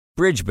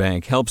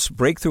Bridgebank helps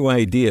breakthrough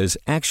ideas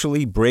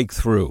actually break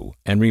through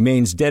and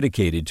remains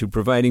dedicated to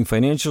providing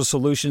financial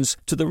solutions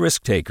to the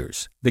risk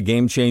takers, the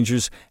game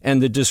changers, and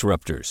the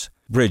disruptors.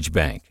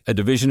 Bridgebank, a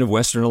division of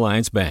Western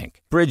Alliance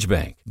Bank.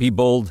 Bridgebank. Be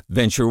bold,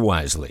 venture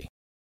wisely.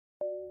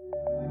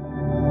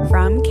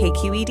 From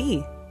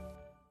KQED.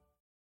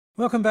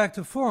 Welcome back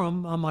to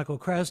Forum. I'm Michael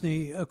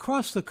Krasny.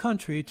 Across the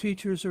country,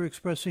 teachers are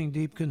expressing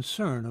deep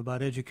concern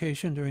about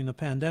education during the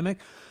pandemic.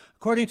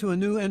 According to a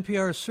new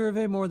NPR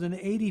survey, more than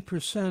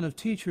 80% of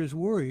teachers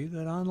worry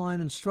that online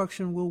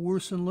instruction will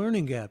worsen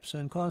learning gaps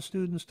and cause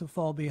students to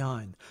fall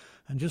behind.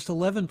 And just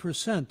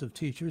 11% of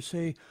teachers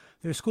say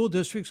their school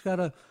districts got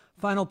a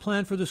final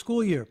plan for the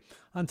school year.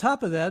 On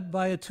top of that,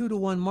 by a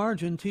 2-to-1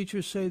 margin,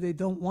 teachers say they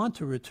don't want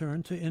to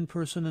return to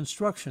in-person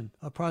instruction,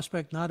 a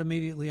prospect not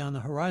immediately on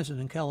the horizon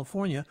in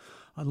California,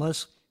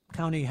 unless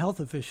county health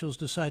officials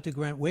decide to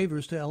grant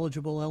waivers to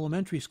eligible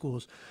elementary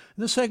schools.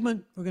 In this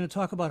segment, we're going to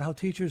talk about how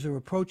teachers are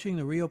approaching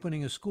the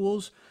reopening of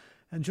schools.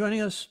 And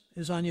joining us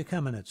is Anya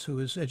Kamenetz, who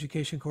is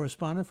education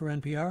correspondent for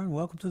NPR, and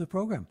welcome to the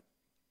program.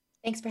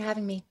 Thanks for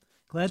having me.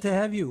 Glad to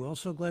have you.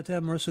 Also glad to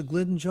have Marissa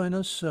Glidden join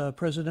us,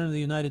 president of the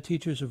United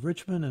Teachers of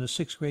Richmond and a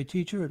sixth grade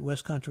teacher at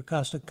West Contra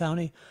Costa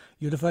County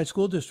Unified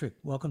School District.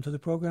 Welcome to the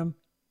program.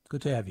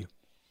 Good to have you.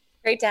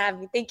 Great to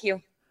have you. Thank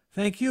you.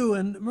 Thank you.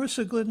 And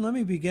Marissa Glidden, let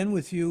me begin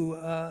with you.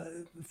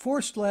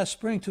 Forced last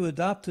spring to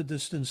adopt to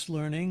distance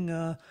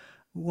learning,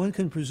 one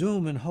can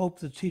presume and hope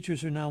that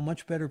teachers are now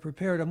much better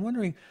prepared. I'm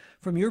wondering,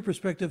 from your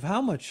perspective,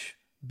 how much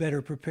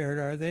better prepared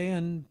are they,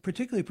 and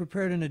particularly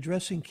prepared in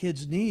addressing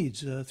kids'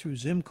 needs through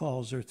Zoom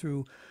calls or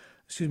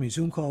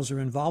Zoom calls or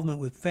involvement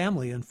with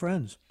family and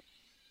friends?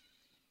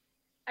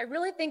 I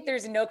really think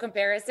there's no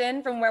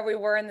comparison from where we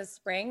were in the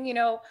spring. You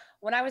know,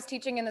 when I was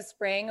teaching in the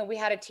spring, we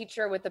had a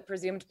teacher with a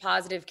presumed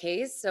positive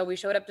case. So we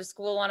showed up to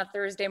school on a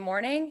Thursday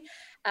morning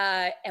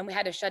and we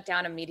had to shut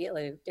down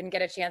immediately. Didn't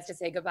get a chance to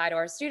say goodbye to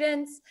our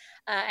students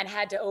and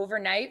had to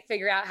overnight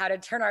figure out how to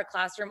turn our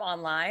classroom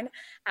online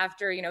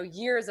after,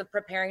 years of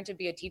preparing to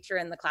be a teacher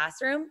in the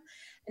classroom.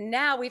 And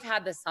now we've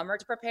had the summer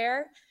to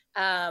prepare.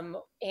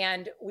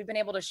 And we've been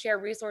able to share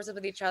resources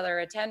with each other,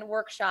 attend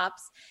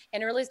workshops,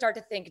 and really start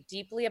to think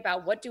deeply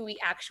about what do we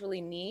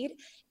actually need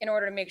in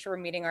order to make sure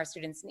we're meeting our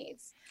students'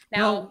 needs.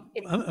 Now,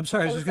 I'm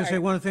sorry, I was going to say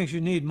one of the things you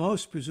need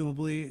most,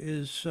 presumably,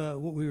 is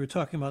what we were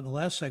talking about in the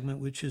last segment,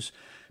 which is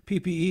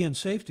PPE and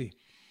safety.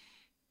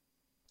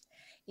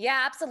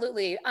 Yeah,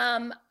 absolutely.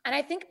 And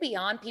I think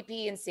beyond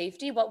PPE and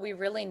safety, what we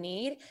really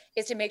need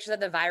is to make sure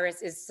that the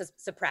virus is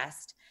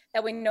suppressed,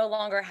 that we no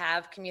longer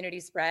have community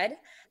spread.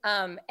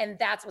 And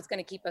that's what's going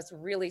to keep us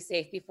really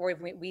safe before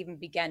we even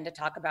begin to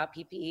talk about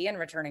PPE and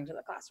returning to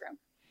the classroom.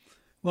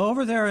 Well,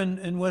 over there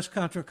in West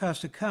Contra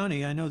Costa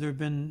County, I know there have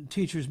been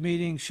teachers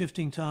meetings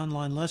shifting to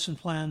online lesson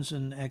plans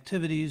and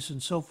activities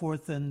and so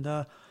forth. And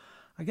I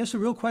guess the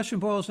real question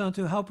boils down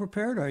to how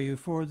prepared are you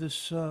for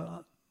this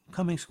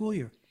coming school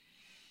year?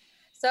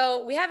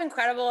 So we have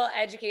incredible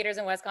educators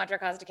in West Contra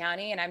Costa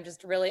County, and I'm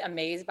just really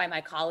amazed by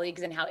my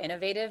colleagues and how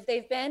innovative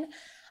they've been.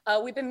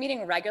 We've been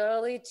meeting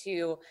regularly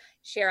to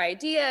share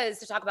ideas,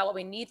 to talk about what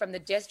we need from the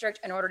district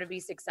in order to be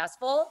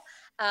successful.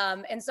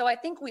 And so I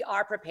think we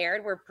are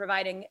prepared. We're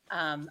providing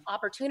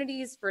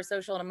opportunities for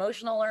social and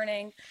emotional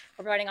learning.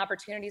 We're providing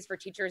opportunities for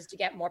teachers to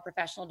get more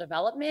professional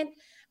development,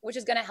 which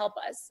is going to help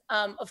us.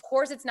 Of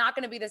course, it's not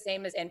going to be the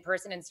same as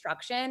in-person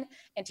instruction,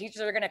 and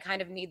teachers are going to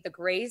kind of need the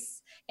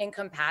grace and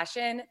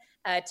compassion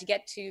to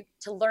get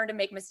to learn to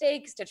make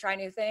mistakes, to try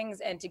new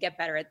things, and to get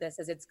better at this,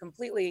 as it's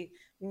completely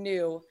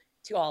new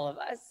to all of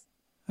us.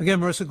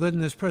 Again, Marissa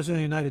Glidden is president of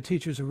the United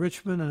Teachers of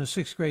Richmond and a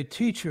sixth grade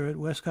teacher at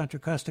West Contra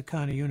Costa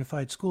County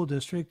Unified School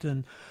District.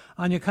 And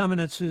Anya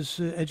Kamenetz is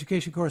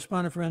education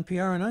correspondent for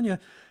NPR. And Anya,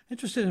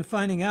 interested in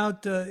finding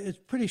out, it's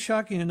pretty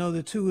shocking to know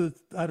that 2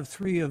 out of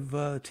 3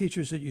 of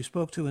teachers that you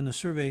spoke to in the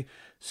survey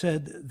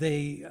said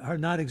they are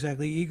not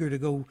exactly eager to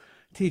go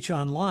teach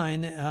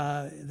online.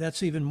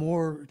 That's even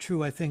more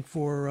true, I think,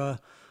 for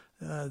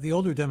the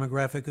older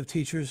demographic of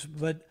teachers.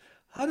 But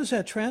how does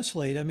that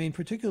translate? I mean,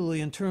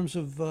 particularly in terms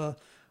of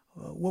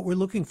what we're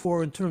looking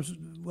for in terms,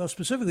 well,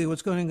 specifically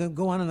what's going to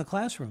go on in the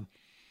classroom.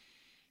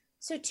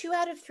 So 2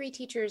 out of 3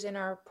 teachers in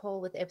our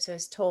poll with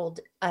Ipsos told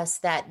us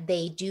that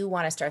they do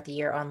want to start the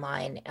year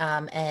online.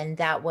 And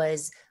that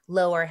was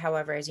lower,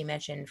 however, as you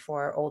mentioned,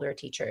 for older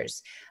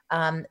teachers.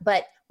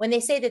 But when they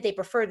say that they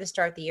prefer to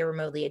start the year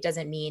remotely, it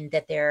doesn't mean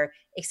that they're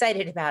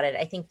excited about it.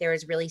 I think there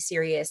is really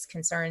serious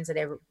concerns that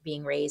are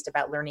being raised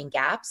about learning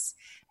gaps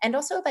and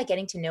also about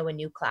getting to know a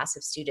new class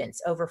of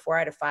students. Over 4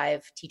 out of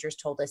 5 teachers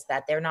told us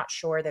that they're not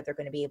sure that they're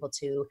going to be able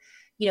to,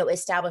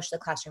 establish the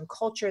classroom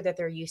culture that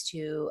they're used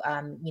to,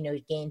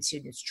 gain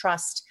students'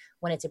 trust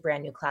when it's a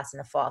brand new class in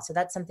the fall. So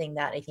that's something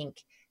that I think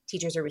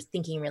teachers are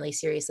thinking really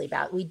seriously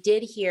about. We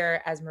did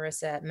hear, as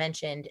Marissa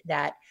mentioned,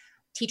 that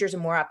teachers are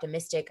more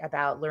optimistic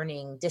about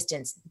learning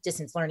distance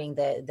learning,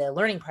 the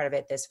learning part of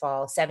it this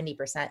fall.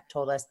 70%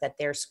 told us that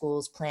their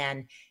school's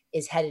plan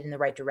is headed in the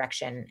right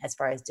direction as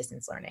far as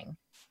distance learning.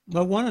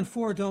 But 1 in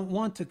 4 don't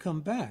want to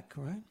come back,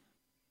 right?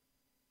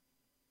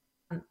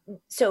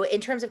 So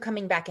in terms of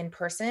coming back in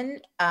person,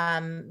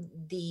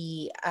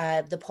 the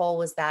poll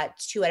was that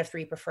 2 out of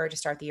 3 prefer to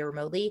start the year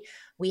remotely.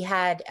 We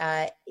had,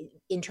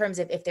 in terms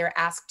of if they're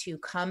asked to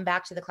come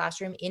back to the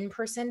classroom in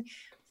person,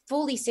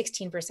 fully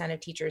 16% of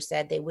teachers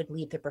said they would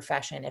leave the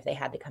profession if they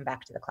had to come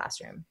back to the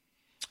classroom.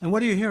 And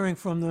what are you hearing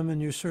from them in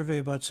your survey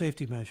about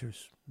safety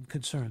measures and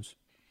concerns?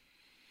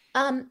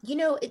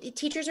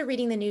 Teachers are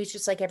reading the news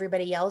just like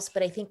everybody else,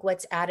 but I think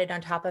what's added on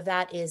top of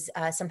that is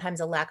sometimes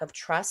a lack of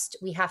trust.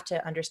 We have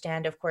to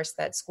understand, of course,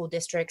 that school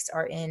districts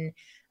are in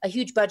a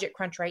huge budget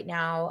crunch right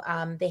now.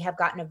 They have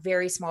gotten a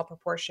very small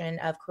proportion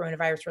of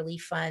coronavirus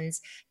relief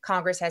funds.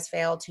 Congress has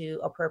failed to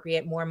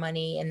appropriate more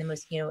money in the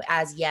most,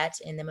 as yet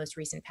in the most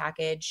recent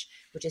package,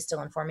 which is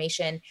still in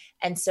formation.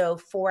 And so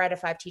 4 out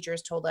of 5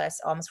 teachers told us,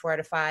 almost 4 out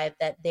of 5,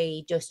 that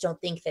they just don't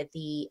think that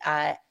the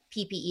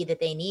PPE that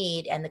they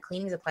need and the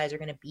cleaning supplies are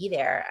going to be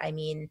there. I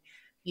mean,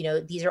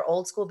 these are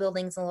old school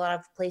buildings in a lot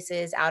of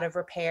places, out of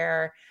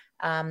repair.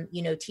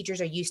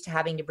 Teachers are used to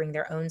having to bring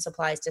their own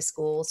supplies to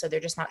school, so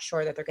they're just not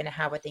sure that they're going to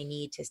have what they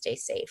need to stay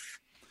safe.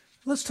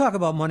 Let's talk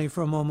about money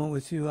for a moment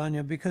with you,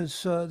 Anya,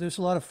 because there's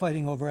a lot of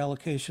fighting over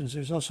allocations.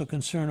 There's also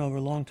concern over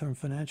long-term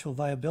financial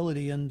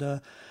viability and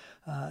the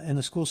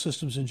school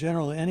systems in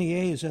general.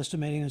 NEA is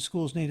estimating that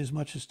schools need as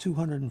much as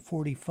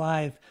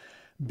 $245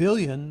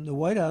 billion. The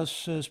White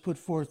House has put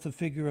forth the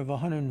figure of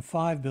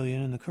 $105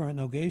 billion in the current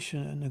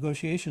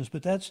negotiations,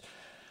 but that's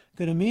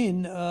going to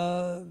mean,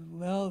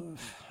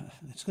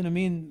 it's going to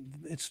mean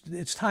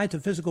it's tied to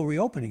physical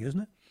reopening,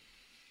 isn't it?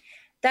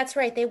 That's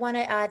right. They want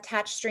to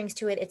attach strings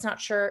to it. It's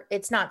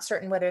not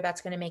certain whether that's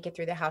going to make it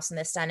through the House and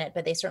the Senate,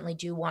 but they certainly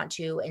do want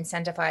to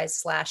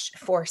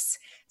incentivize/force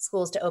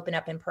schools to open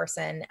up in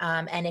person.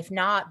 And if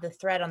not, the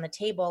threat on the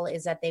table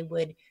is that they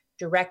would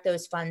direct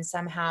those funds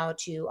somehow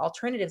to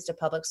alternatives to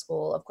public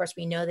school. Of course,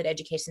 we know that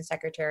Education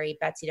Secretary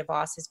Betsy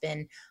DeVos has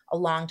been a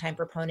longtime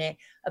proponent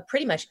of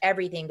pretty much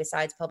everything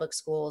besides public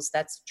schools.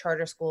 That's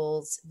charter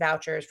schools,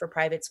 vouchers for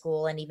private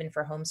school, and even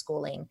for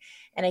homeschooling.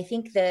 And I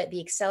think that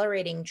the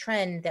accelerating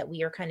trend that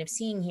we are kind of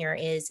seeing here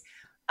is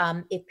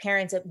if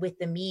parents with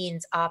the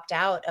means opt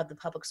out of the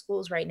public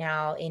schools right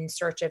now in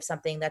search of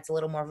something that's a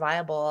little more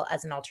viable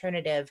as an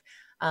alternative,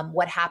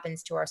 what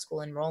happens to our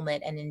school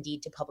enrollment and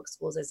indeed to public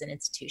schools as an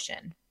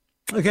institution?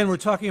 Again, we're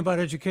talking about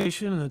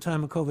education in the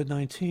time of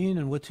COVID-19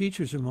 and what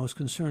teachers are most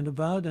concerned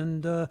about.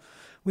 And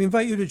we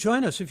invite you to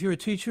join us if you're a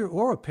teacher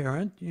or a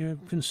parent, you're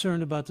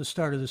concerned about the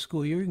start of the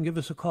school year. You can give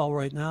us a call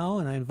right now,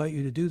 and I invite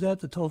you to do that.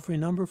 The toll-free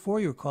number for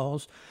your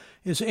calls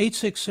is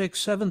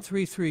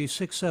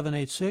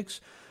 866-733-6786.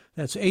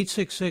 That's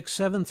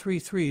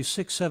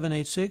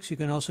 866-733-6786. You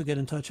can also get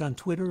in touch on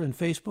Twitter and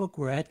Facebook.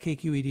 We're at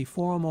KQED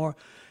Forum, or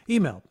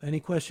email any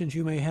questions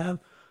you may have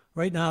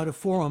right now to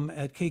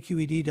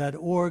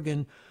forum@kqed.org.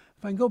 And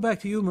if I can go back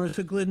to you,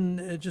 Marissa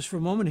Glidden, just for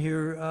a moment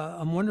here,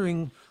 I'm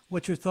wondering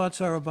what your thoughts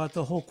are about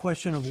the whole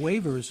question of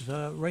waivers.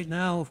 Right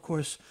now, of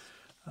course,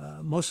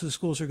 most of the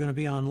schools are going to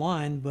be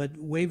online, but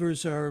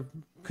waivers are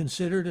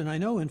considered. And I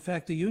know, in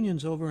fact, the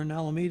unions over in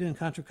Alameda and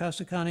Contra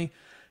Costa County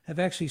have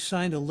actually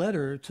signed a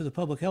letter to the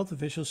public health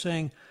officials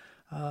saying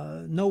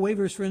no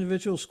waivers for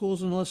individual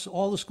schools unless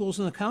all the schools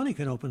in the county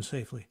can open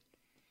safely.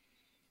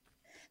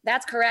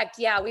 That's correct.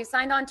 Yeah, we've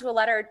signed on to a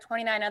letter,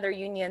 29 other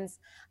unions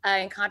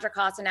in Contra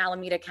Costa and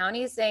Alameda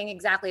counties saying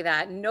exactly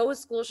that. No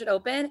school should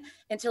open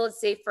until it's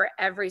safe for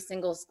every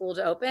single school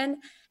to open.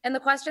 And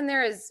the question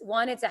there is,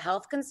 one, it's a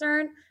health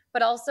concern,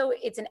 but also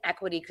it's an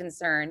equity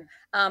concern.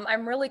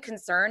 I'm really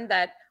concerned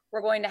that we're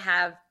going to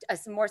have a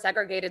more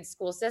segregated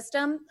school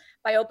system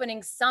by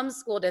opening some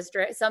school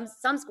districts,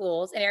 some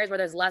schools in areas where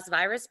there's less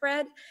virus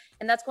spread.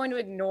 And that's going to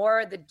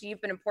ignore the deep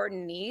and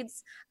important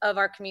needs of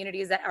our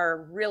communities that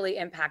are really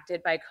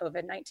impacted by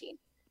COVID-19.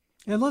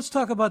 And let's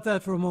talk about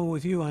that for a moment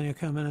with you, Anya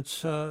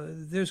Kamenetz.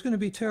 There's going to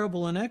be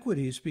terrible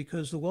inequities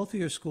because the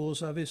wealthier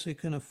schools obviously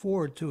can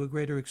afford, to a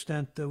greater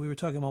extent, we were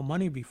talking about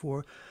money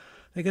before,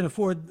 they can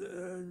afford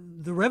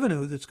the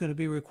revenue that's going to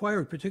be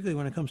required, particularly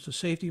when it comes to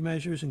safety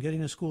measures and getting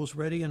the schools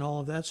ready and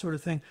all of that sort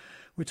of thing.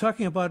 We're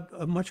talking about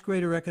a much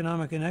greater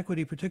economic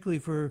inequity, particularly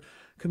for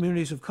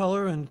communities of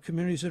color and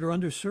communities that are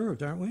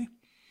underserved, aren't we?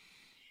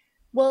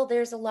 Well,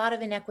 there's a lot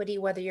of inequity,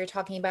 whether you're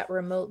talking about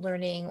remote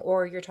learning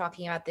or you're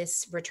talking about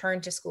this return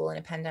to school in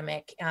a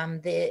pandemic.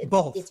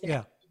 Both,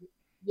 yeah.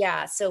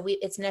 Yeah, so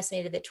it's been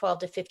estimated that 12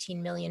 to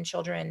 15 million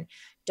children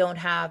don't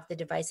have the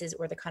devices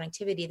or the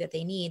connectivity that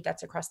they need.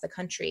 That's across the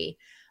country.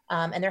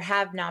 And there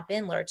have not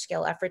been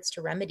large-scale efforts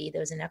to remedy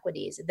those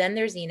inequities. Then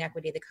there's the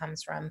inequity that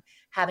comes from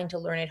having to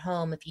learn at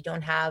home if you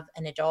don't have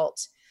an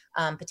adult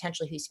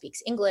potentially who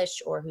speaks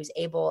English or who's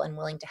able and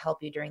willing to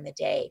help you during the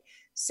day.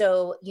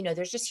 So,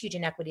 there's just huge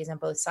inequities on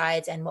both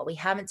sides. And what we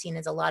haven't seen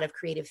is a lot of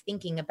creative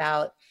thinking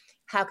about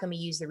how can we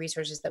use the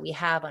resources that we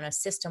have on a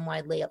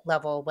system-wide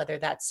level, whether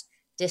that's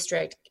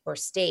district or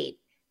state,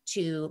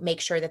 to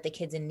make sure that the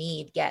kids in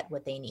need get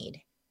what they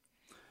need.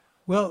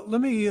 Well, let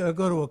me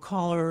go to a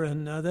caller,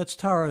 and that's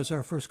Tara is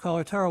our first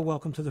caller. Tara,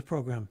 welcome to the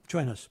program.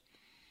 Join us.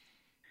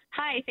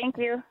 Hi, thank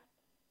you.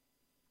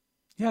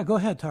 Yeah, go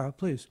ahead, Tara,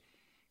 please.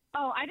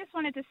 Oh, I just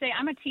wanted to say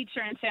I'm a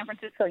teacher in San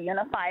Francisco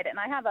Unified, and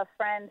I have a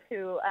friend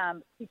who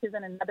teaches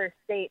in another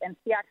state, and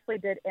she actually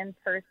did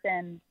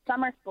in-person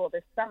summer school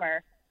this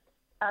summer.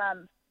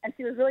 And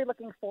she was really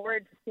looking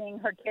forward to seeing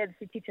her kids.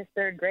 She teaches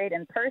third grade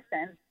in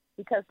person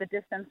because the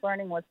distance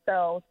learning was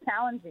so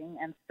challenging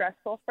and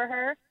stressful for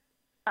her.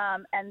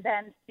 And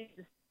then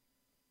she's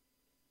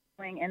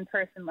doing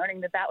in-person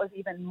learning that was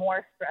even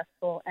more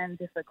stressful and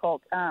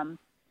difficult.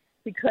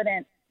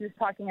 She was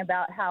talking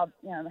about how,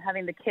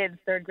 having the kids,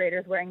 third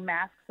graders, wearing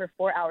masks for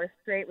 4 hours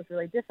straight was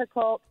really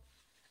difficult,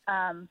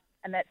 and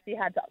that she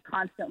had to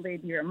constantly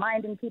be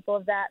reminding people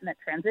of that, and that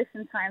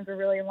transition times were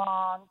really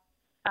long.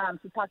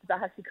 She talked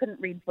about how she couldn't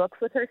read books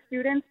with her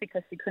students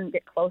because she couldn't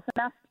get close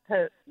enough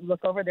to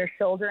look over their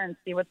shoulder and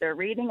see what they're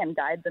reading and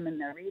guide them in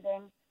their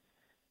reading.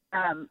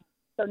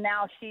 So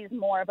now she's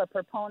more of a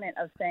proponent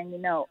of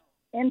saying,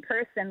 in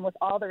person with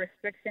all the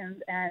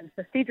restrictions and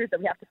procedures that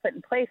we have to put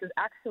in place is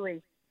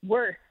actually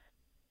worse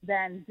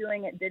than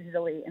doing it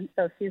digitally. And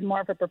so she's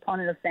more of a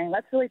proponent of saying,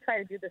 let's really try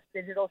to do this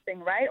digital thing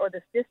right, or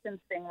this distance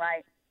thing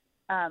right,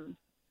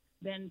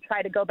 than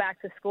try to go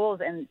back to schools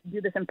and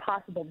do this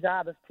impossible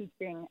job of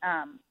teaching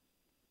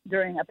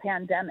during a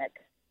pandemic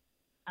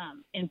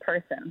in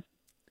person.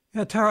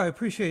 Yeah, Tara, I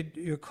appreciate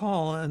your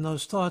call and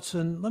those thoughts.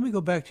 And let me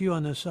go back to you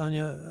on this,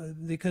 Anya,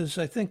 because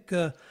I think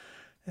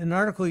an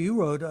article you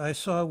wrote, I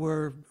saw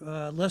where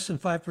less than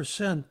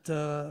 5%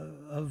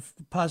 of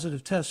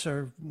positive tests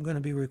are going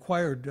to be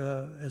required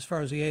as far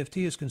as the AFT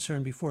is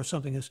concerned before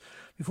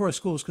a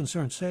school is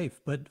considered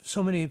safe. But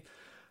so many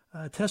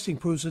testing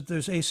proves that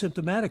there's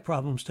asymptomatic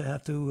problems to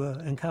have to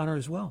encounter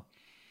as well.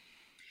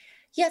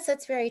 Yes,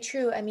 that's very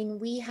true. I mean,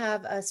 we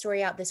have a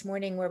story out this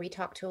morning where we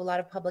talked to a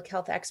lot of public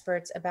health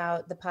experts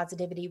about the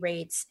positivity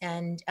rates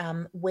and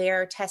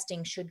where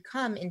testing should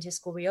come into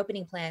school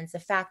reopening plans. The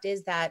fact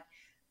is that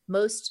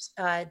most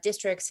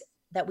districts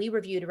that we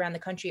reviewed around the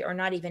country are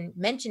not even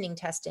mentioning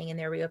testing in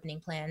their reopening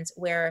plans,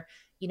 where,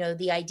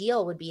 the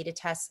ideal would be to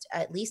test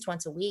at least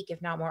once a week,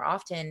 if not more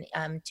often,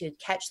 to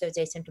catch those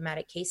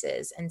asymptomatic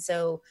cases. And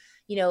so,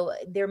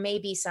 there may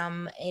be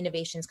some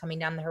innovations coming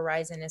down the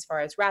horizon as far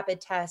as rapid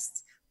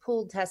tests,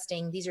 pooled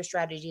testing. These are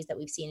strategies that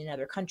we've seen in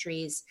other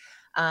countries.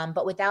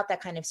 But without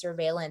that kind of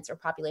surveillance or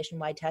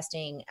population-wide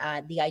testing,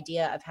 the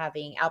idea of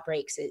having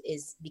outbreaks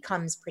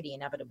becomes pretty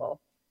inevitable.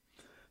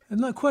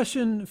 And a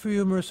question for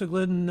you, Marissa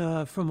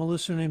Glidden, from a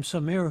listener named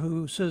Samir,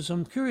 who says,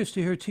 I'm curious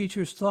to hear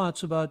teachers'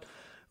 thoughts about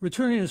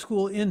returning to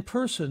school in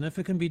person, if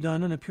it can be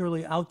done in a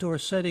purely outdoor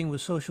setting with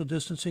social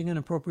distancing and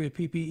appropriate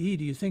PPE.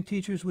 Do you think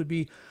teachers would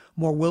be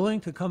more willing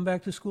to come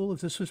back to school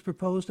if this was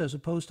proposed as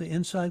opposed to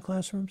inside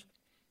classrooms?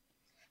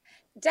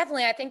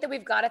 Definitely. I think that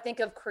we've got to think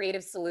of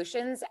creative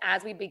solutions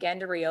as we begin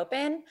to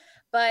reopen.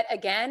 But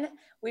again,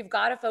 we've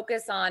got to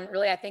focus on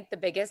really, I think, the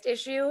biggest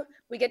issue.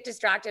 We get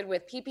distracted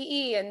with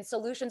PPE and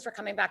solutions for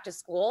coming back to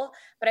school,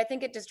 but I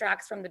think it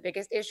distracts from the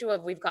biggest issue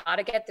of we've got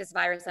to get this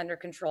virus under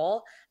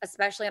control,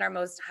 especially in our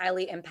most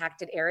highly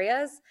impacted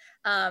areas.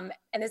 And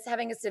this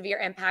having a severe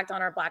impact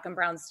on our Black and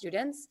Brown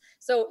students.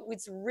 So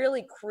it's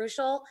really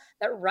crucial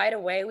that right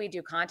away we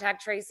do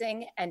contact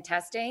tracing and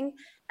testing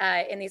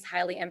in these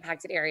highly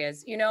impacted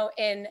areas.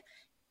 In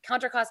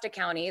Contra Costa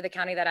County, the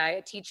county that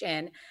I teach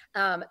in,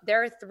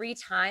 there are 3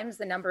 times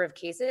the number of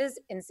cases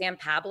in San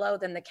Pablo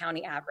than the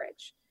county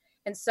average.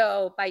 And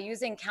so by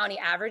using county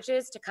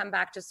averages to come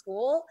back to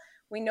school,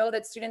 we know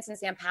that students in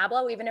San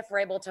Pablo, even if we're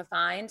able to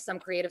find some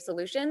creative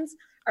solutions,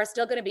 are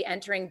still going to be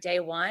entering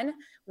day one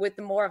with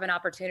more of an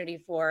opportunity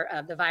for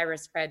the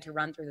virus spread to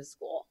run through the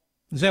school.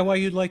 Is that why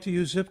you'd like to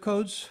use zip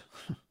codes?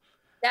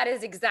 That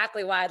is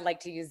exactly why I'd like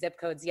to use zip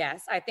codes,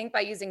 yes. I think by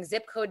using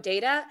zip code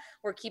data,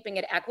 we're keeping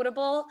it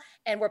equitable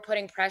and we're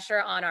putting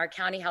pressure on our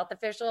county health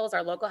officials,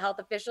 our local health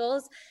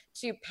officials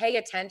to pay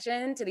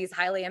attention to these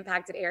highly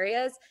impacted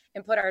areas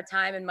and put our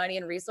time and money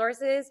and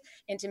resources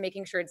into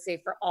making sure it's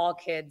safe for all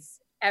kids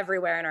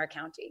everywhere in our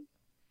county.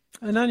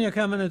 And on your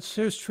comments,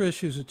 here's Trish,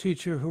 who's a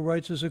teacher, who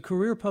writes, as a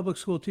career public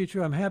school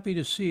teacher, I'm happy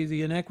to see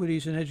the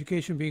inequities in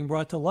education being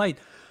brought to light.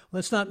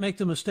 Let's not make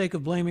the mistake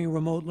of blaming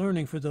remote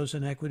learning for those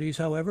inequities.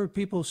 However,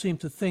 people seem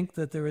to think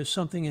that there is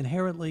something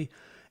inherently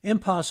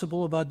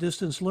impossible about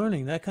distance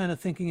learning. That kind of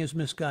thinking is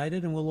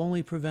misguided and will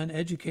only prevent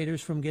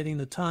educators from getting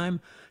the time,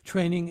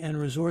 training, and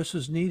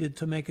resources needed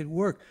to make it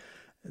work.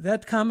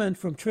 That comment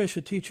from Trish,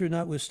 a teacher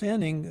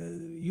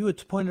notwithstanding, you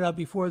had pointed out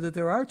before that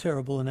there are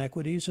terrible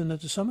inequities and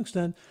that to some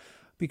extent,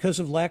 because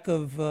of lack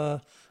of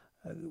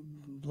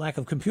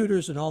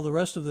computers and all the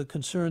rest of the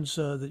concerns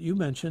that you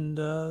mentioned,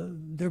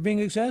 they're being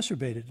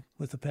exacerbated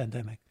with the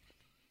pandemic.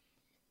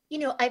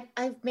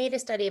 I've made a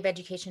study of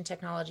education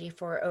technology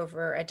for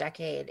over a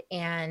decade,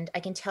 and I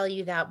can tell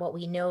you that what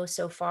we know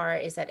so far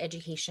is that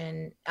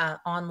education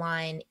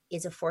online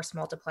is a force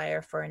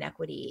multiplier for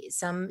inequity.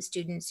 Some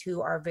students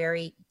who are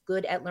very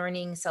good at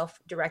learning,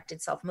 self-directed,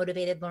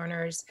 self-motivated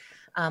learners,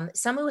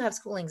 some who have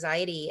school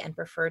anxiety and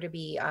prefer to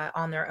be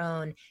on their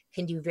own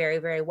can do very,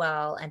 very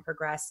well and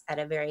progress at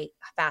a very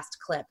fast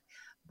clip.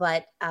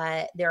 but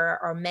there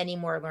are many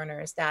more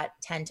learners that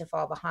tend to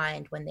fall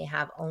behind when they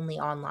have only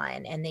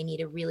online, and they need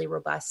a really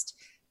robust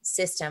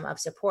system of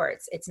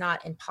supports. It's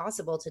not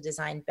impossible to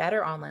design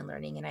better online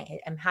learning. And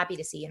I'm happy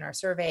to see in our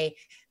survey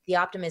the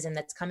optimism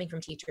that's coming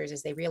from teachers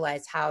as they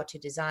realize how to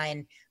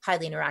design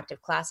highly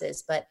interactive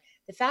classes. But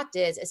the fact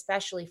is,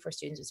 especially for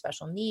students with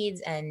special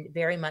needs, and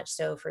very much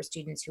so for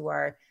students who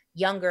are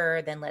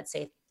younger than, let's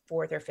say,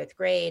 fourth or fifth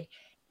grade,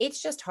 it's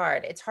just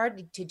hard. It's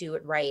hard to do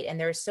it right. And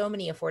there are so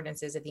many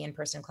affordances of the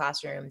in-person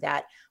classroom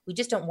that we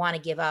just don't want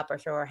to give up or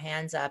throw our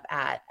hands up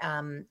at,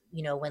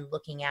 when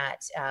looking at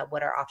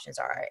what our options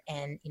are.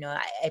 And,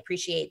 I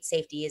appreciate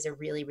safety is a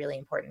really, really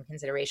important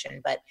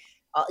consideration, but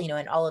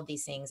and all of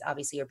these things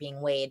obviously are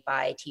being weighed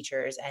by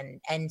teachers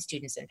and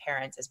students and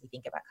parents as we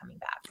think about coming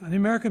back. The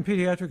American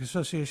Pediatric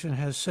Association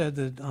has said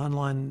that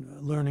online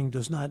learning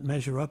does not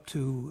measure up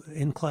to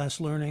in-class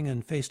learning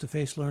and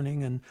face-to-face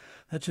learning, and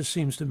that just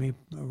seems to me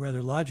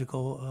rather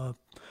logical,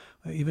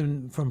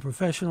 even from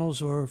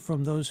professionals or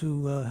from those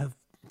who have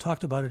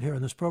talked about it here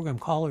in this program,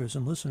 callers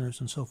and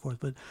listeners and so forth.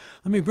 But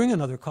let me bring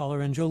another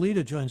caller in.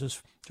 Jolita joins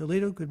us.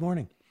 Jolita, good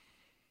morning.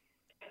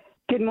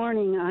 Good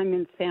morning. I'm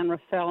in San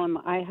Rafael.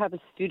 I have a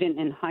student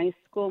in high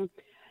school,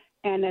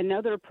 and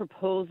another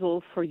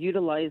proposal for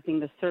utilizing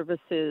the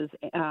services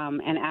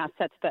and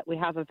assets that we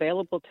have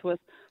available to us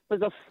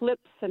was a flip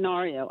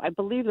scenario. I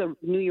believe the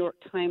New York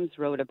Times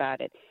wrote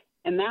about it,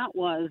 and that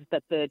was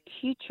that the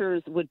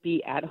teachers would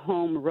be at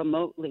home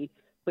remotely,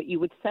 but you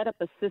would set up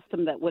a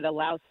system that would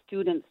allow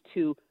students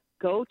to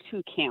go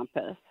to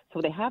campus,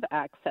 so they have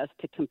access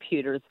to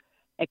computers,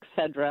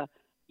 etc.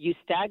 You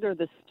stagger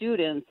the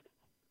students,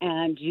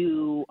 and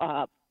you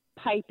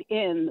pipe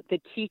in the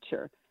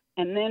teacher.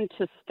 And then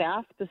to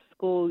staff the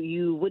school,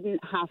 you wouldn't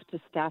have to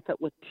staff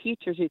it with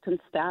teachers. You can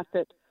staff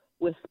it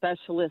with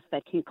specialists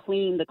that can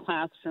clean the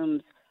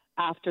classrooms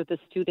after the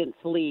students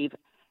leave.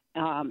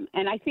 And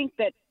I think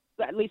that,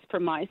 at least for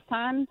my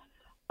son,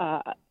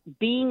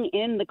 being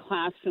in the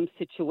classroom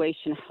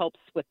situation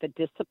helps with the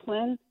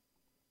discipline.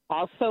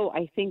 Also,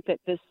 I think that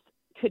this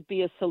could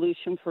be a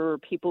solution for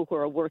people who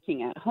are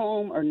working at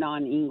home or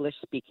non-English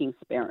speaking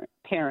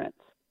parents.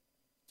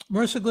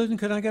 Marissa Glidden,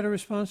 can I get a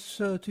response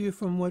to you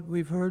from what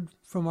we've heard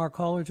from our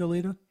caller,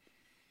 Jolita?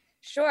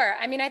 Sure.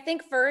 I mean, I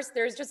think first,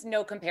 there's just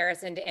no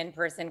comparison to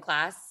in-person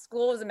class.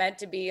 School is meant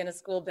to be in a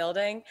school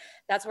building.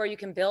 That's where you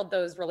can build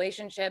those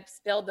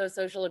relationships, build those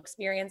social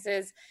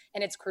experiences,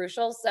 and it's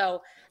crucial.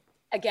 So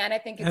again, I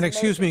think it's— And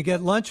excuse me,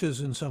 get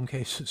lunches in some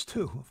cases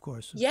too, of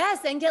course.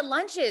 Yes, and get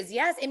lunches.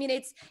 Yes. I mean,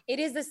 it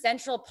is the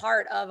central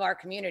part of our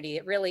community.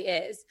 It really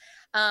is.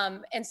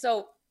 And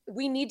so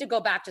we need to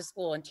go back to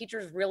school, and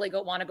teachers really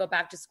want to go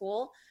back to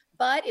school,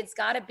 but it's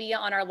got to be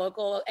on our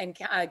local and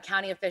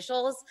county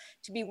officials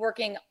to be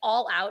working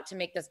all out to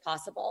make this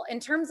possible. In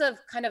terms of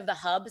kind of the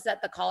hubs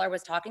that the caller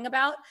was talking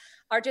about,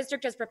 our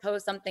district has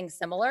proposed something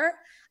similar.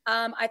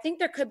 I think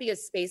there could be a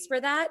space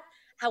for that.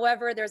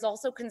 However, there's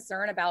also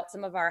concern about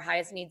some of our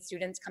highest need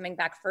students coming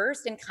back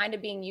first and kind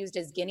of being used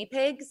as guinea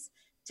pigs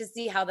to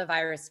see how the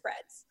virus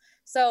spreads.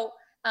 So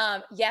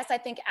yes, I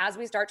think as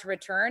we start to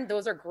return,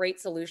 those are great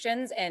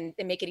solutions, and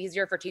they make it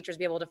easier for teachers to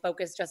be able to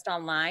focus just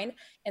online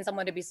and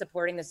someone to be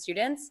supporting the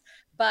students.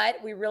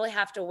 But we really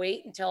have to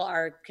wait until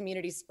our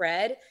community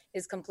spread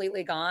is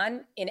completely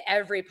gone in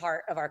every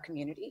part of our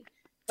community.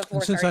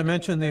 And since I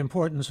mentioned the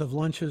importance of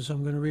lunches,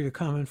 I'm going to read a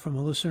comment from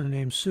a listener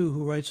named Sue,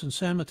 who writes, in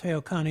San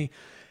Mateo County,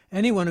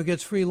 anyone who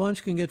gets free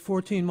lunch can get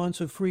 14 months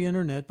of free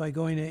internet by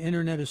going to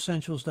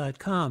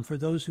internetessentials.com. For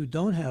those who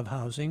don't have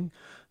housing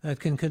that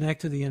can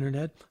connect to the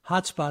internet,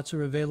 hotspots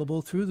are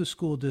available through the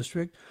school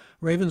district.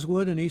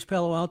 Ravenswood and East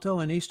Palo Alto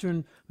and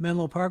Eastern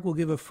Menlo Park will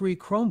give a free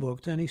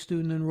Chromebook to any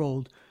student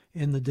enrolled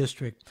in the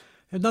district.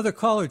 Another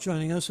caller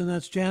joining us, and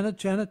that's Janet.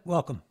 Janet,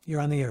 welcome. You're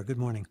on the air. Good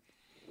morning.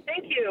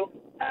 Thank you.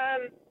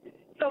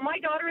 So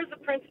my daughter is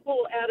a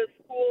principal at a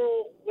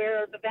school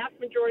where the vast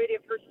majority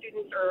of her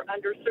students are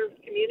underserved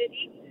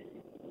community.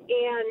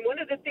 And one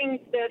of the things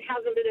that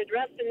hasn't been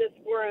addressed in this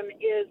forum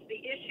is the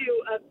issue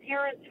of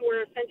parents who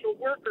are essential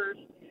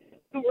workers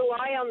who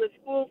rely on the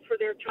schools for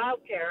their child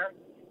care,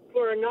 who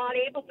are not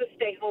able to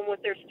stay home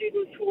with their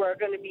students who are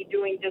going to be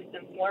doing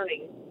distance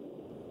learning.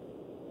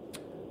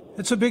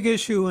 It's a big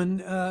issue, and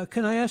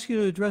can I ask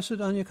you to address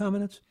it on your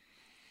comments?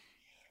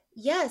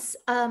 Yes.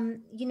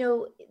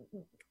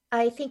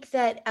 I think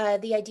that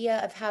the idea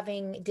of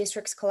having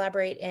districts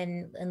collaborate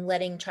and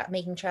making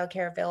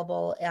childcare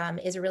available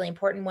is a really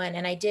important one.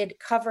 And I did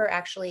cover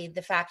actually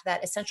the fact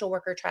that essential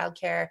worker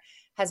childcare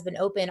has been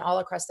open all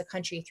across the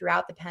country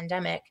throughout the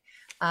pandemic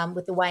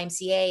with the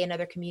YMCA and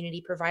other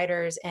community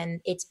providers.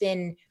 And it's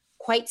been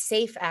quite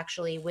safe,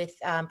 actually, with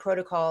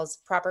proper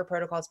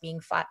protocols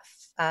being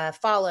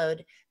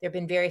followed. There have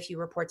been very few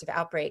reports of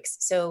outbreaks.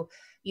 So,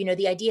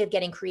 the idea of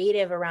getting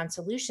creative around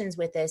solutions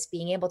with this,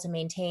 being able to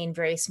maintain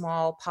very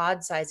small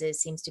pod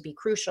sizes seems to be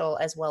crucial,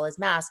 as well as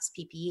masks,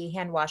 PPE,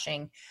 hand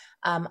washing.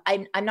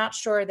 I'm not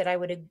sure that I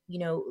would,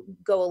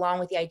 go along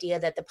with the idea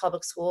that the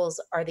public schools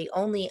are the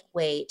only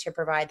way to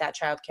provide that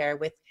childcare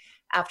with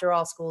After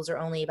all, schools are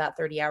only about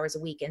 30 hours a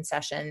week in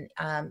session.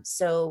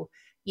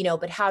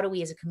 But how do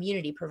we as a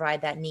community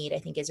provide that need, I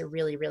think, is a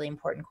really, really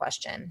important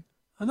question.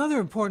 Another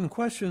important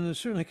question that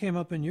certainly came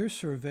up in your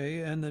survey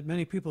and that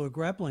many people are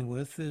grappling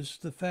with is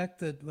the fact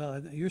that,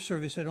 your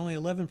survey said only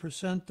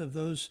 11% of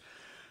those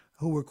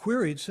who were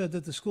queried said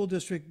that the school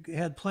district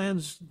had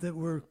plans that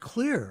were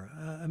clear.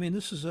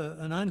 This is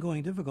an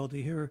ongoing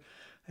difficulty here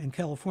in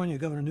California.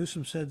 Governor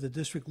Newsom said the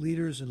district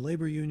leaders and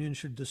labor unions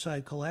should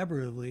decide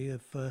collaboratively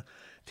if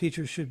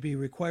teachers should be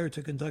required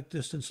to conduct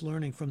distance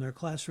learning from their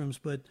classrooms.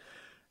 But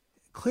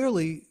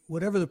clearly,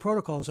 whatever the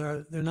protocols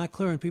are, they're not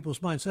clear in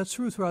people's minds. That's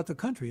true throughout the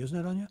country, isn't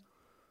it, Anya?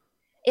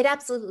 It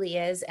absolutely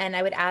is. And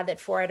I would add that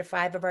 4 out of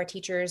 5 of our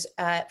teachers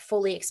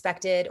fully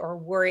expected or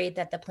worried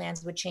that the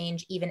plans would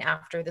change even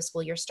after the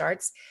school year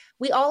starts.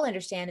 We all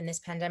understand in this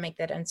pandemic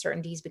that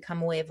uncertainties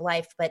become a way of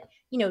life, but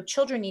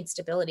children need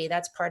stability.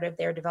 That's part of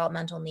their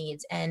developmental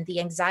needs. And the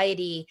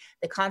anxiety,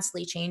 the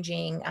constantly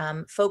changing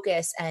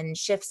focus and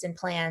shifts in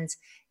plans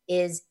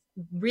is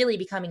really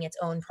becoming its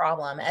own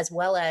problem, as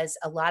well as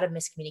a lot of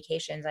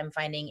miscommunications I'm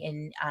finding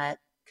in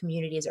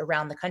communities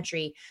around the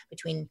country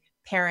between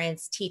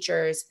parents,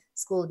 teachers,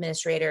 school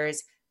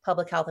administrators,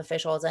 public health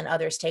officials, and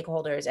other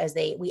stakeholders as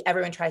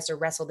everyone tries to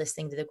wrestle this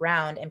thing to the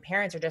ground. And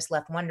parents are just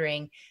left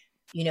wondering,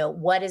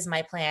 what is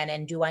my plan?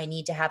 And do I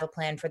need to have a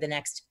plan for the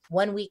next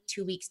 1 week,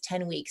 2 weeks,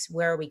 10 weeks?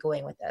 Where are we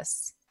going with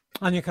this?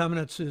 Anya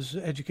Kamenetz is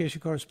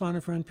education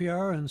correspondent for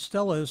NPR, and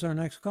Stella is our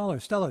next caller.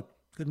 Stella,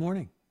 good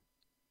morning.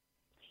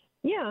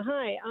 Yeah,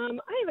 hi.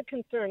 I have a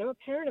concern. I'm a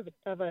parent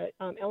of a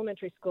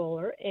elementary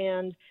schooler,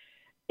 and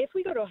if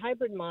we go to a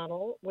hybrid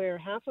model where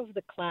half of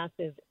the class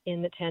is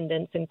in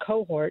attendance in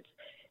cohorts,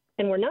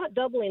 and we're not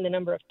doubling the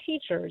number of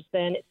teachers,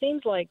 then it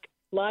seems like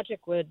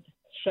logic would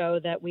show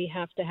that we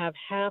have to have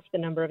half the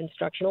number of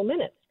instructional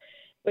minutes,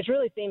 which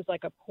really seems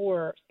like a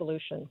poor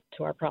solution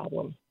to our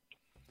problem.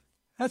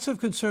 That's of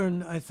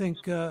concern, I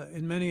think,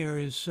 in many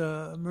areas.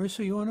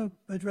 Marissa, you want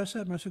to address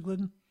that, Marissa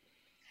Glidden?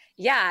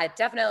 Yeah,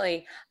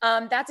 definitely.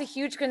 That's a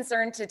huge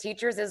concern to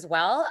teachers as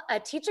well.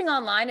 Teaching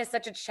online is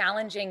such a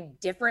challenging,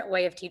 different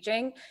way of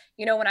teaching.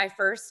 When I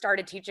first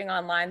started teaching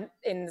online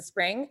in the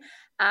spring,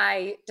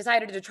 I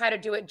decided to try to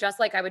do it just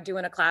like I would do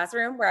in a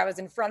classroom, where I was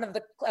in front of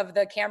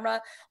the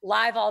camera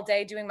live all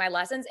day doing my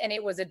lessons. And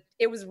it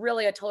was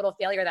really a total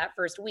failure that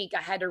first week.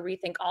 I had to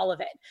rethink all of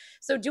it.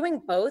 So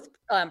doing both,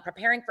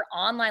 preparing for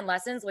online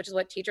lessons, which is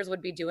what teachers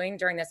would be doing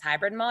during this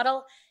hybrid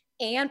model,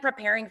 and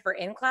preparing for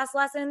in-class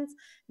lessons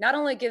not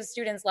only gives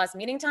students less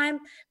meeting time,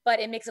 but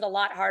it makes it a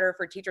lot harder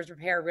for teachers to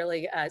prepare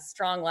really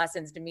strong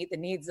lessons to meet the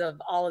needs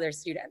of all of their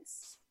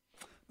students.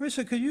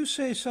 Marissa, could you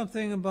say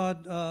something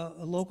about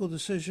a local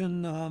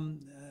decision?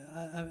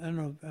 I don't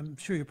know, I'm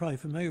sure you're probably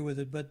familiar with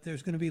it, but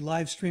there's going to be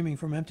live streaming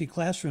from empty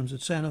classrooms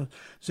at San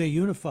Jose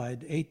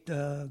Unified,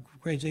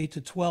 grades 8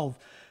 to 12.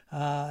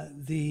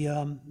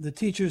 The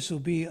teachers will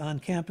be on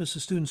campus, the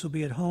students will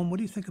be at home. What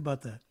do you think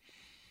about that?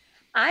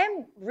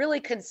 I'm really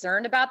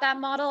concerned about that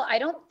model. I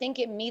don't think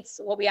it meets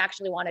what we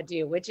actually want to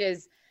do, which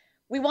is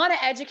we want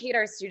to educate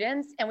our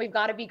students, and we've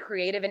got to be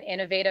creative and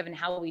innovative in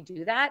how we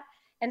do that.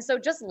 And so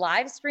just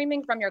live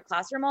streaming from your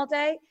classroom all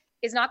day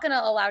is not going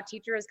to allow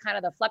teachers kind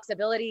of the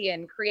flexibility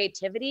and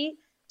creativity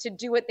to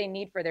do what they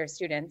need for their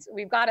students.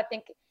 We've got to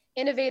think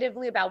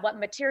innovatively about what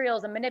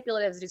materials and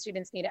manipulatives do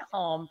students need at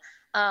home.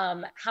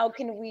 How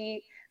can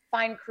we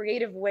find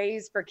creative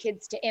ways for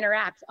kids to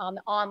interact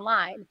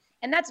online?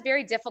 And that's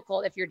very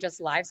difficult if you're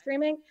just live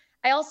streaming.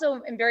 I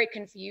also am very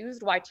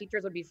confused why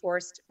teachers would be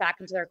forced back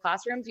into their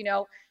classrooms.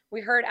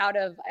 We heard out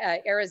of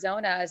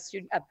Arizona,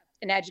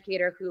 an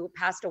educator who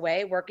passed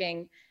away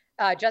working,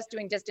 just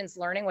doing distance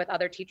learning with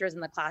other teachers in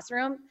the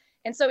classroom.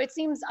 And so it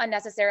seems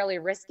unnecessarily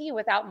risky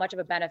without much of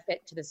a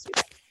benefit to the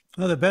student.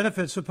 Well, the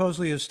benefit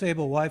supposedly is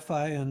stable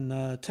Wi-Fi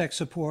and tech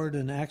support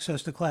and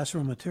access to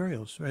classroom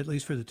materials, or at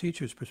least for the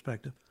teacher's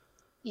perspective.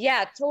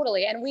 Yeah,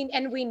 totally. And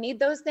we need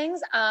those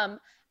things.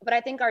 But I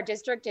think our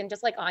district, and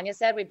just like Anya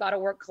said, we've got to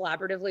work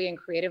collaboratively and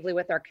creatively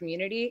with our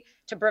community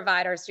to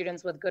provide our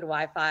students with good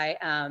Wi-Fi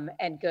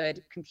and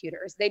good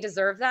computers. They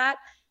deserve that.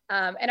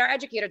 And our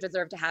educators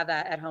deserve to have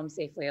that at home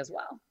safely as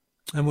well.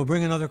 And we'll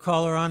bring another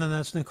caller on, and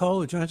that's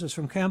Nicole, who joins us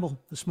from Campbell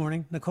this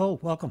morning. Nicole,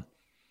 welcome.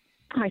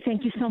 Hi,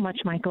 thank you so much,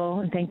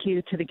 Michael, and thank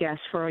you to the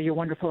guests for your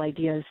wonderful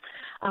ideas.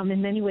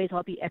 In many ways,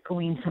 I'll be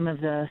echoing some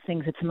of the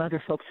things that some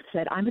other folks have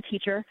said. I'm a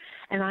teacher,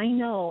 and I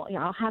know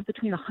I'll have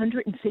between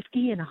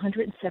 150 and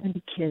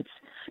 170 kids.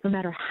 No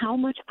matter how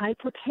much I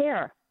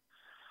prepare,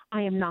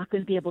 I am not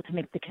going to be able to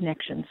make the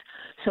connections.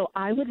 So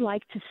I would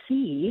like to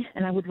see,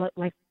 and I would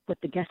like what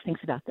the guest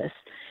thinks about this,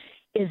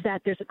 is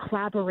that there's a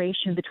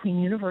collaboration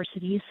between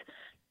universities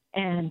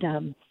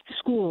and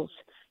schools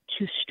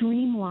to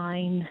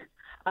streamline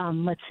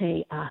let's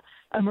say,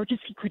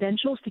 emergency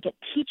credentials to get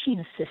teaching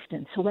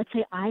assistance. So let's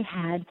say I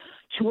had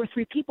 2 or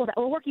 3 people that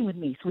were working with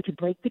me, so we could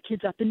break the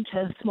kids up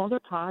into smaller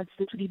pods.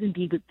 This would even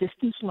be with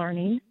distance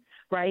learning,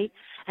 right?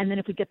 And then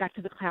if we get back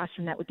to the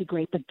classroom, that would be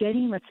great. But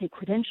getting, let's say,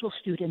 credential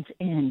students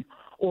in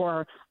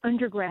or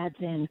undergrads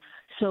in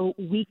so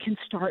we can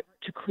start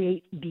to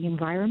create the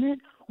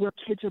environment where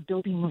kids are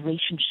building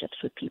relationships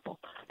with people.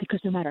 Because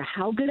no matter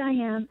how good I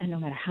am and no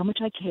matter how much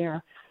I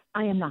care,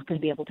 I am not going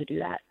to be able to do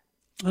that.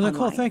 Well,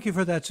 Nicole, online. thank you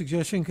for that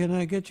suggestion. Can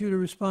I get you to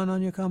respond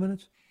on your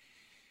comments?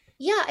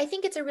 Yeah, I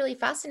think it's a really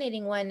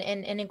fascinating one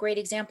and a great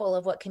example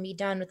of what can be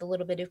done with a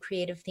little bit of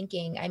creative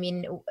thinking. I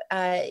mean,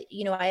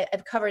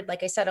 I've covered,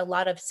 like I said, a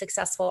lot of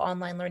successful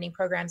online learning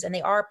programs, and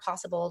they are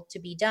possible to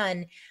be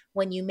done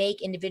when you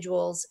make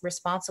individuals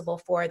responsible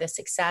for the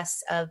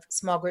success of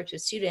small groups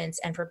of students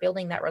and for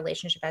building that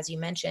relationship, as you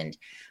mentioned.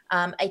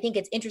 I think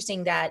it's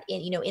interesting that,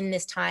 in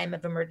this time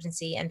of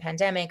emergency and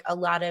pandemic, a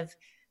lot of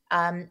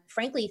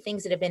frankly,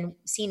 things that have been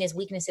seen as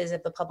weaknesses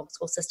of the public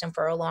school system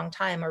for a long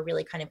time are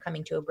really kind of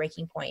coming to a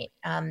breaking point.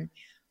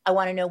 I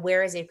want to know,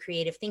 where is the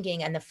creative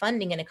thinking and the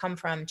funding going to come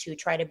from to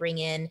try to bring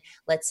in,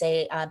 let's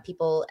say,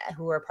 people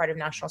who are part of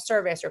national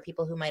service or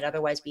people who might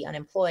otherwise be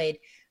unemployed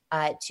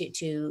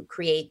to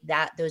create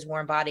those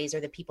warm bodies or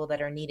the people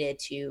that are needed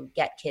to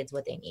get kids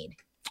what they need.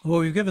 Well,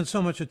 we've given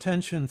so much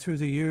attention through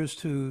the years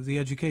to the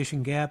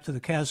education gap, to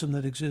the chasm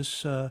that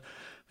exists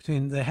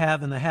between the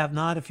have and the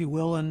have-not, if you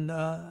will. And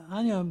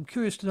Anya, I'm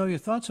curious to know your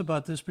thoughts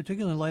about this,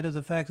 particularly in light of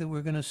the fact that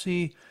we're going to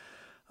see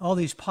all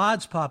these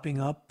pods popping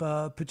up,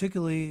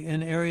 particularly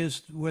in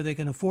areas where they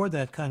can afford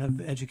that kind of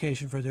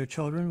education for their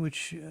children,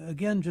 which,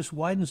 again, just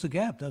widens the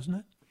gap, doesn't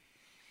it?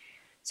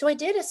 So I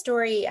did a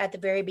story at the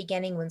very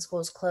beginning when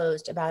schools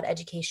closed about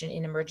education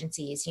in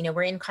emergencies.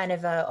 We're in kind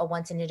of a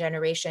once in a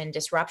generation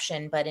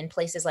disruption, but in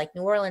places like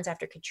New Orleans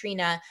after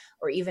Katrina,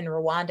 or even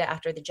Rwanda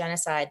after the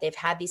genocide, they've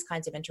had these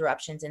kinds of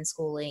interruptions in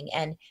schooling.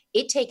 And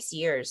it takes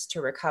years to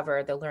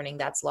recover the learning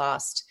that's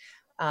lost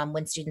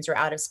when students are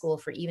out of school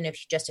for even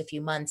if just a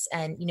few months.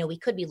 And, we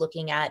could be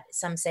looking at,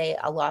 some say,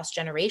 a lost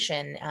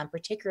generation,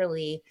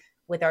 particularly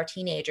with our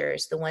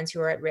teenagers, the ones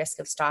who are at risk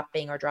of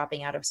stopping or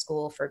dropping out of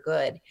school for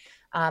good.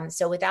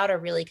 So without a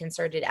really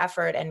concerted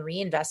effort and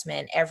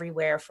reinvestment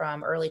everywhere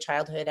from early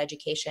childhood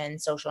education,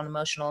 social and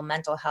emotional,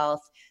 mental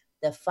health,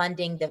 the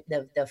funding,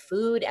 the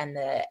food, and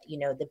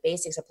the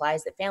basic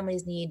supplies that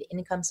families need,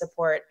 income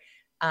support,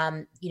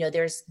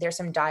 there's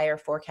some dire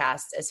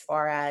forecasts as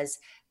far as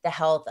the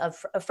health of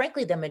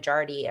frankly, the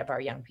majority of our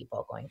young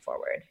people going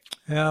forward.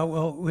 Yeah,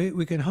 well,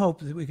 we can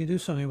hope that we can do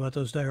something about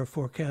those dire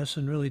forecasts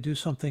and really do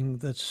something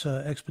that's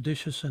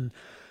expeditious and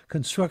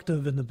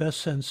constructive in the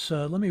best sense.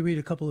 Let me read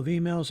a couple of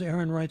emails.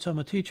 Aaron writes, I'm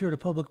a teacher at a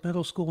public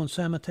middle school in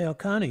San Mateo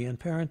County and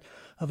parent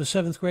of a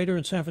 7th grader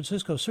in San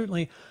Francisco.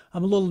 Certainly,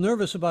 I'm a little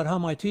nervous about how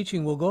my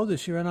teaching will go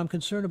this year, and I'm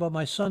concerned about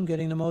my son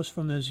getting the most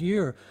from his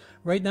year.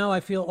 Right now, I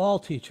feel all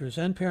teachers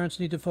and parents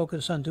need to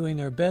focus on doing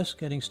their best.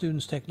 Getting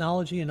students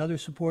technology and other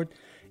support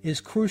is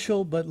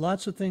crucial, but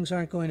lots of things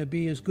aren't going to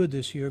be as good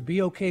this year.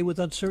 Be okay with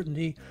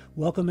uncertainty,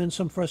 welcome in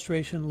some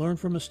frustration, learn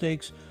from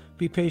mistakes,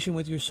 be patient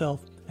with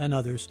yourself and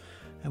others.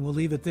 And we'll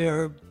leave it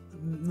there.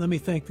 Let me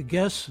thank the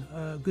guests.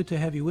 Good to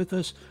have you with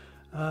us.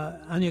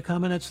 Anya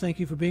Kamenetz, thank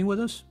you for being with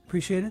us.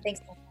 Appreciate it.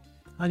 Thanks.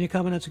 Anya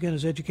Kamenetz, again,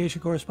 is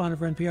education correspondent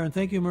for NPR. And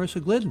thank you,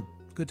 Marissa Glidden.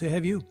 Good to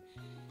have you.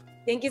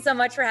 Thank you so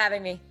much for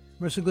having me.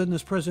 Marissa Glidden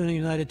is president of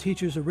United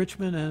Teachers of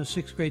Richmond and a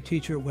 6th grade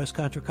teacher at West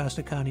Contra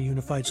Costa County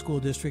Unified School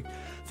District.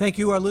 Thank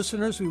you, our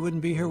listeners. We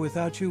wouldn't be here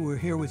without you. We're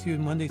here with you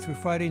Monday through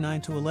Friday,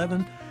 9 to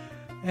 11.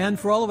 And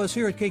for all of us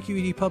here at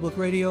KQED Public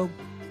Radio,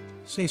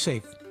 stay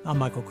safe. I'm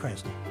Michael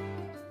Krasny.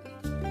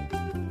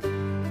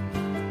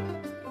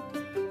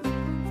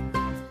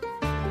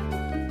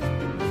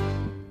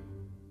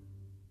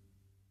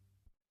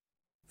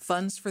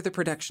 Funds for the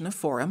production of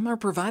Forum are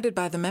provided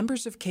by the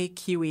members of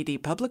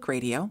KQED Public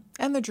Radio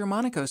and the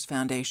Germanicos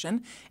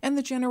Foundation and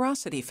the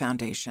Generosity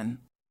Foundation.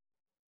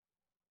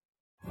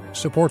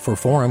 Support for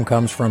Forum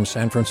comes from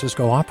San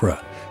Francisco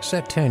Opera.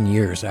 Set 10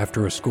 years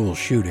after a school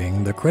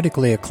shooting, the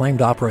critically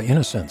acclaimed opera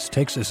Innocence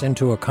takes us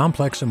into a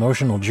complex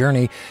emotional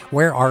journey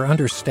where our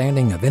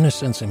understanding of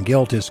innocence and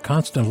guilt is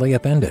constantly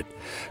upended.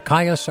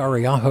 Kaya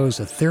Sariaho's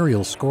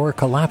ethereal score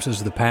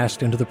collapses the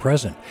past into the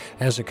present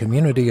as a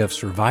community of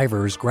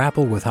survivors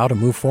grapple with how to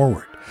move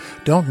forward.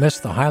 Don't miss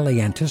the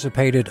highly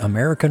anticipated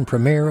American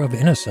premiere of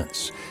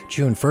Innocence,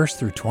 June 1st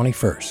through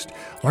 21st.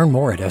 Learn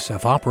more at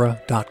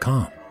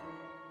sfopera.com.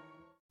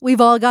 We've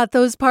all got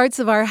those parts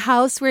of our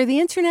house where the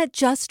internet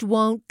just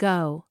won't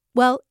go.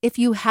 Well, if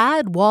you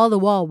had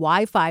wall-to-wall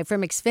Wi-Fi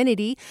from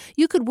Xfinity,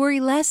 you could worry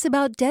less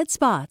about dead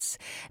spots.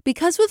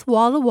 Because with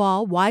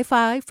wall-to-wall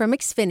Wi-Fi from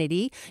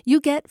Xfinity, you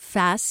get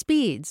fast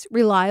speeds,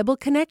 reliable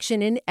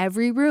connection in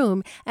every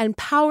room, and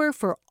power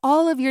for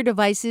all of your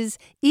devices,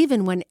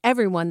 even when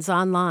everyone's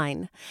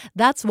online.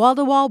 That's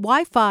wall-to-wall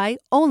Wi-Fi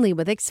only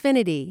with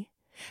Xfinity.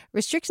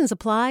 Restrictions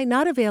apply,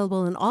 not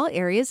available in all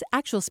areas.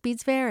 Actual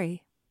speeds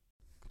vary.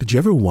 Did you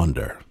ever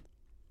wonder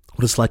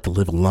what it's like to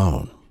live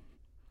alone,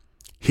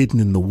 hidden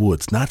in the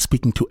woods, not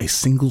speaking to a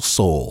single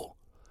soul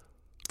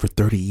for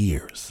 30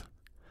 years?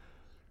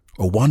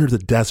 Or wander the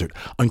desert,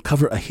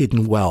 uncover a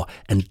hidden well,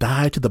 and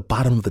dive to the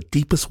bottom of the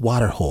deepest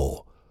water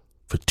hole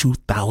for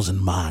 2,000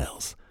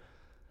 miles?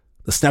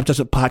 The Snap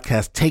Judgment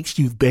Podcast takes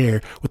you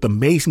there with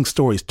amazing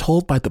stories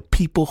told by the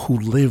people who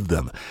live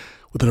them,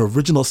 with an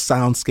original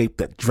soundscape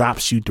that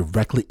drops you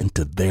directly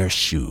into their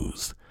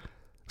shoes.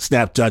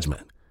 Snap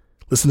Judgment.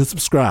 Listen and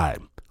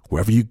subscribe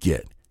wherever you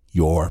get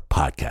your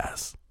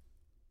podcasts.